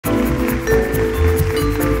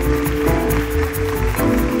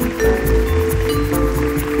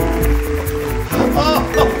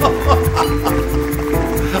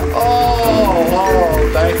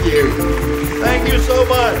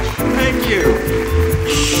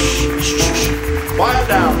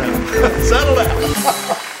down now. Settle down.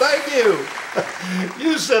 Thank you.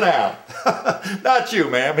 You sit down. Not you,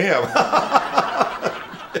 ma'am, him.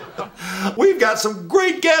 We've got some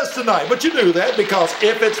great guests tonight, but you knew that because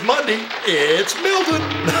if it's Monday, it's Milton.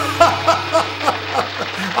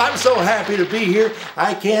 I'm so happy to be here,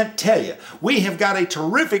 I can't tell you. We have got a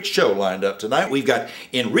terrific show lined up tonight. We've got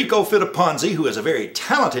Enrico Fittipaldi, who is a very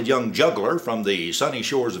talented young juggler from the sunny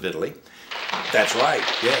shores of Italy. That's right,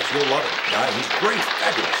 yes, you'll love it. He's great,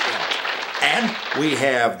 fabulous. Yeah. And we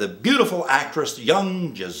have the beautiful actress,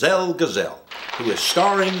 young Giselle Gazelle, who is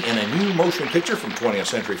starring in a new motion picture from 20th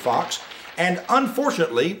Century Fox. And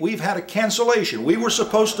unfortunately, we've had a cancellation. We were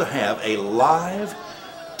supposed to have a live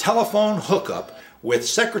telephone hookup with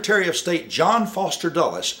Secretary of State John Foster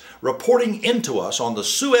Dulles reporting into us on the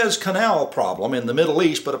Suez Canal problem in the Middle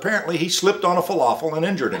East, but apparently he slipped on a falafel and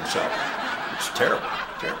injured himself. It's terrible,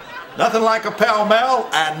 terrible. Nothing like a pell-mell,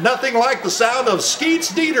 and nothing like the sound of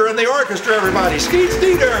Skeets Dieter and the orchestra, everybody. Skeets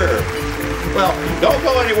Dieter! Well, don't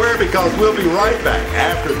go anywhere because we'll be right back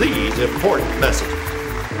after these important messages.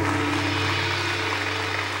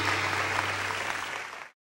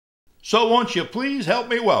 So won't you please help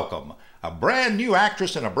me welcome a brand new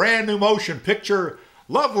actress in a brand new motion picture,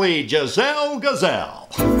 lovely Giselle Gazelle.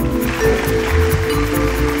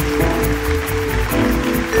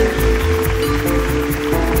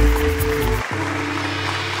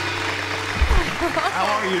 How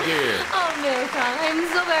are you, dear? Oh, Milton, I'm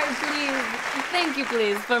so very pleased. Thank you,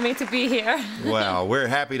 please, for me to be here. Well, we're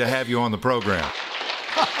happy to have you on the program.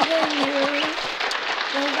 Thank you.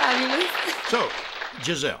 You're fabulous. So,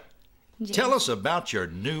 Giselle, tell us about your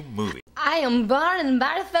new movie. I am born in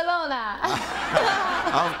Barcelona.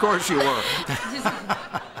 Of course you were.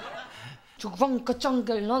 Chunka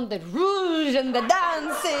chunka on the rouge and the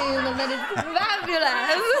dancing, and then it's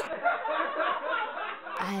fabulous.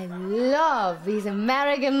 I love these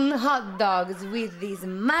American hot dogs with this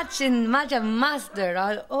matcha mustard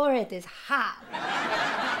all over it is hot.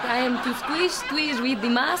 I am to squish with the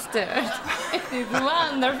mustard. It's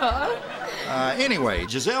wonderful. Anyway,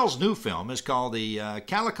 Giselle's new film is called The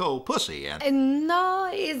Calico Pussy. And no,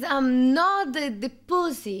 it's not the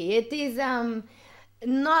pussy. It is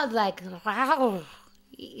not like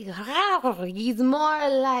it's more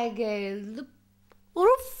like a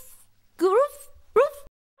roof.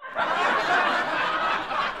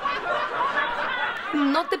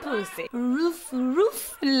 Not the pussy. Roof,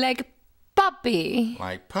 like puppy.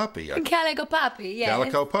 Like puppy. Calico puppy, yes.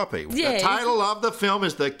 Calico puppy. Yes. The title of the film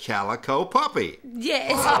is The Calico Puppy.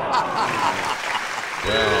 Yes. Well,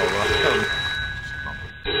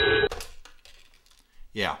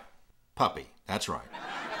 yeah, puppy. That's right.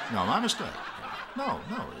 No, my mistake. No,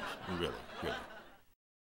 really.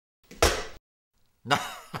 No.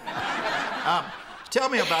 Tell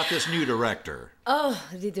me about this new director. Oh,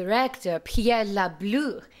 the director, Pierre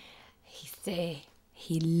Lablou.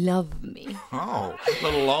 He loved me. Oh,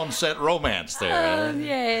 little on-set romance there. Oh,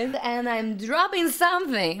 yes. And I'm dropping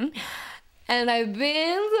something. And I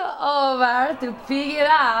bent over to pick it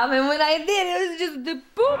up. And when I did, it was just the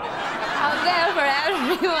poop out there for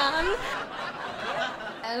everyone.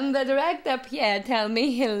 And the director, Pierre, told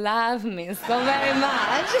me he loved me so very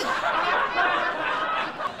much.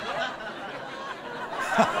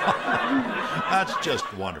 That's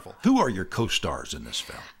just wonderful. Who are your co-stars in this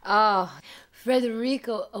film? Oh,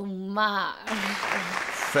 Federico Omar.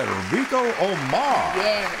 Federico Omar.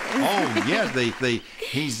 Yes. Oh, yes.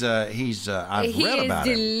 I've read about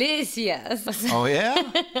him. He is delicious. Oh, yeah?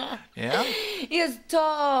 Yeah? He is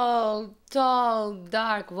tall,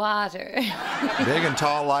 dark water. Big and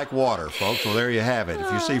tall like water, folks. Well, there you have it.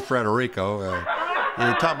 If you see Federico,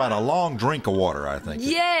 you're talking about a long drink of water, I think.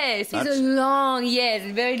 Yes, it's a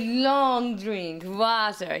very long drink.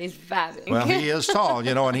 Water is fabulous. Well, he is tall,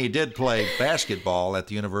 and he did play basketball at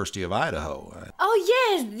the University of Idaho. Oh,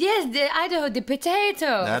 yes, the Idaho, the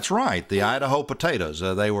potato. That's right, the Idaho Potatoes.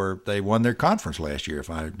 They won their conference last year, if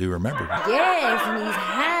I do remember. Yes, and his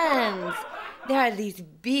hands. They are these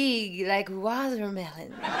big, like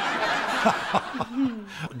watermelons.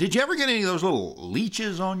 Did you ever get any of those little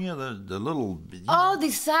leeches on you? The little... Oh,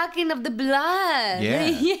 the sucking of the blood. Yeah.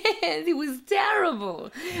 Yes, it was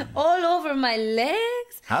terrible. All over my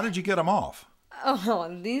legs. How did you get them off? Oh,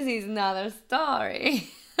 this is another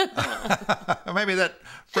story. Maybe that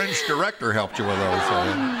French director helped you with those.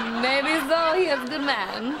 Maybe so. He is a good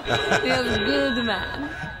man. He is a good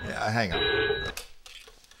man. Yeah, hang on.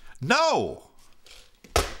 No!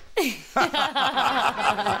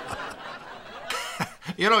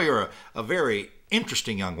 You're a very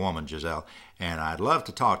interesting young woman, Giselle, and I'd love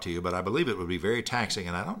to talk to you, but I believe it would be very taxing,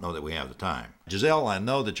 and I don't know that we have the time. Giselle, I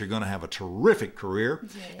know that you're going to have a terrific career,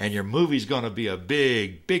 yes, and your movie's going to be a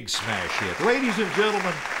big, big smash hit. Ladies and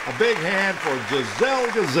gentlemen, a big hand for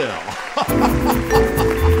Giselle Gazelle.